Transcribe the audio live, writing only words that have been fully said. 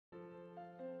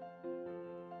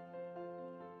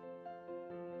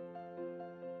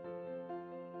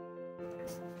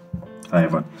Hi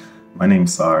everyone, my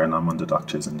name's Sahr and I'm one of the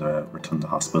doctors in the Rotunda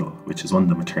Hospital, which is one of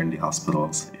the maternity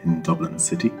hospitals in Dublin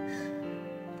City.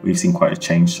 We've seen quite a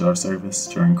change to our service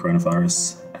during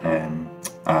coronavirus,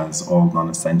 as all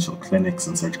non-essential clinics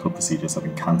and surgical procedures have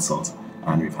been cancelled,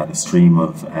 and we've had a stream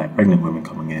of pregnant women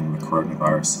coming in with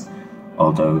coronavirus,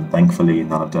 although thankfully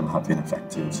none of them have been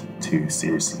affected too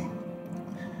seriously.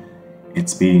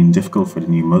 It's been difficult for the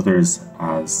new mothers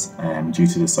as due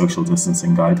to the social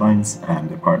distancing guidelines,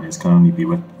 their partners can only be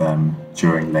with them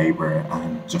during labour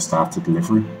and just after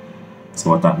delivery. So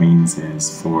what that means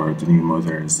is for the new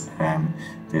mothers,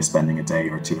 they're spending a day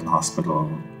or two in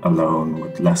hospital alone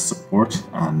with less support,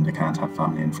 and they can't have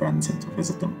family and friends in to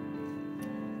visit them.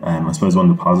 I suppose one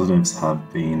of the positives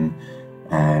have been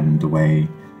the way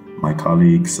my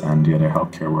colleagues and the other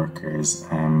healthcare workers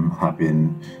have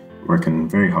been working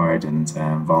very hard and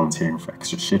volunteering for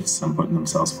extra shifts and putting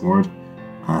themselves forward,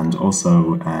 and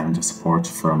also the support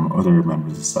from other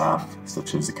members of staff,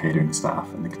 such as the catering staff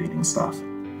and the cleaning staff.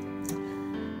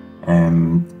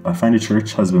 I find the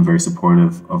church has been very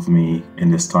supportive of me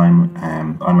in this time.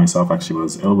 I myself actually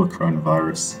was ill with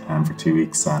coronavirus for 2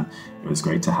 weeks, and it was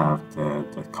great to have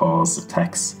the calls, the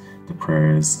texts, the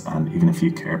prayers, and even a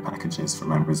few care packages for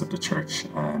members of the church,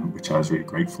 which I was really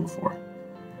grateful for.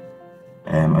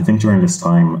 I think during this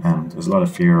time there's a lot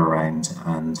of fear around,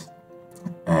 and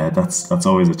that's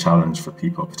always a challenge for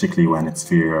people, particularly when it's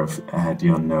fear of the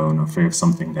unknown or fear of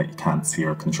something that you can't see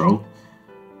or control.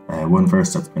 One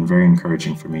verse that's been very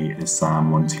encouraging for me is Psalm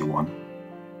 121.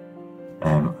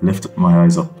 Lift my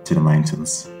eyes up to the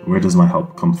mountains. Where does my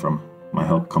help come from? My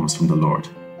help comes from the Lord,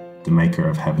 the maker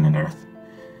of heaven and earth.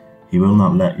 He will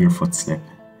not let your foot slip.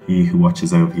 He who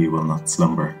watches over you will not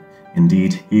slumber.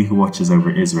 Indeed, he who watches over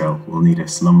Israel will neither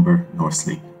slumber nor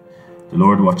sleep. The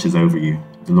Lord watches over you.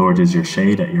 The Lord is your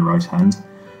shade at your right hand.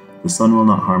 The sun will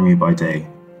not harm you by day,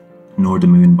 nor the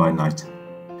moon by night.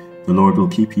 The Lord will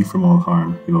keep you from all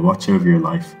harm. He will watch over your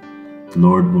life. The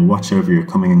Lord will watch over your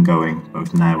coming and going,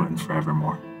 both now and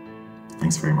forevermore.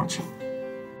 Thanks very much.